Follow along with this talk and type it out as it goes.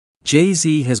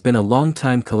Jay-Z has been a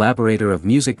longtime collaborator of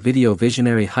music video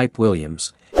visionary Hype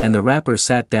Williams, and the rapper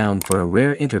sat down for a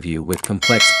rare interview with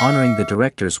Complex honoring the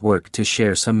director's work to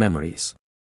share some memories.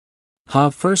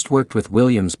 Hav first worked with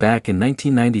Williams back in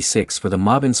 1996 for the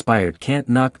mob-inspired Can't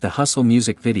Knock the Hustle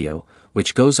music video,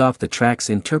 which goes off the track's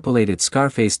interpolated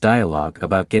Scarface dialogue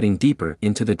about getting deeper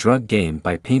into the drug game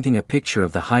by painting a picture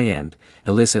of the high-end,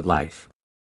 illicit life.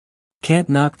 Can't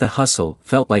Knock the Hustle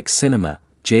felt like cinema,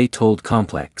 Jay told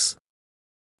Complex.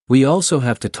 We also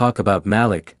have to talk about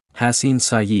Malik Hassan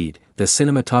Saeed, the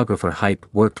cinematographer Hype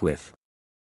worked with.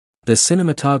 The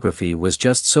cinematography was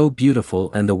just so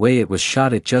beautiful and the way it was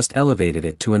shot, it just elevated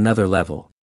it to another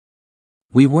level.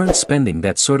 We weren't spending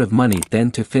that sort of money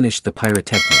then to finish the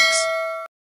pyrotechnics.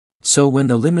 So when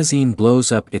the limousine blows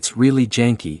up, it's really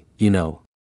janky, you know.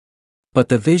 But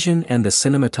the vision and the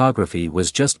cinematography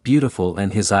was just beautiful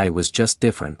and his eye was just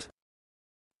different.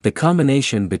 The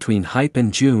combination between Hype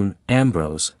and June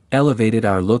Ambrose elevated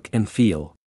our look and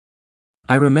feel.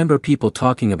 I remember people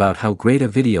talking about how great a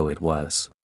video it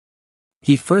was.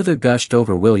 He further gushed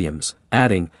over Williams,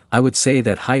 adding, "I would say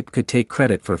that Hype could take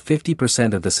credit for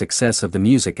 50% of the success of the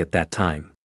music at that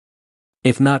time.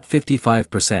 If not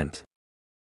 55%.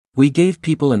 We gave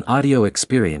people an audio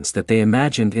experience that they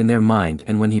imagined in their mind,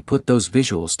 and when he put those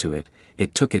visuals to it,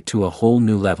 it took it to a whole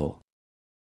new level."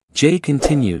 Jay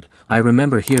continued, "I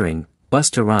remember hearing,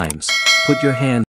 Busta Rhymes, put your hand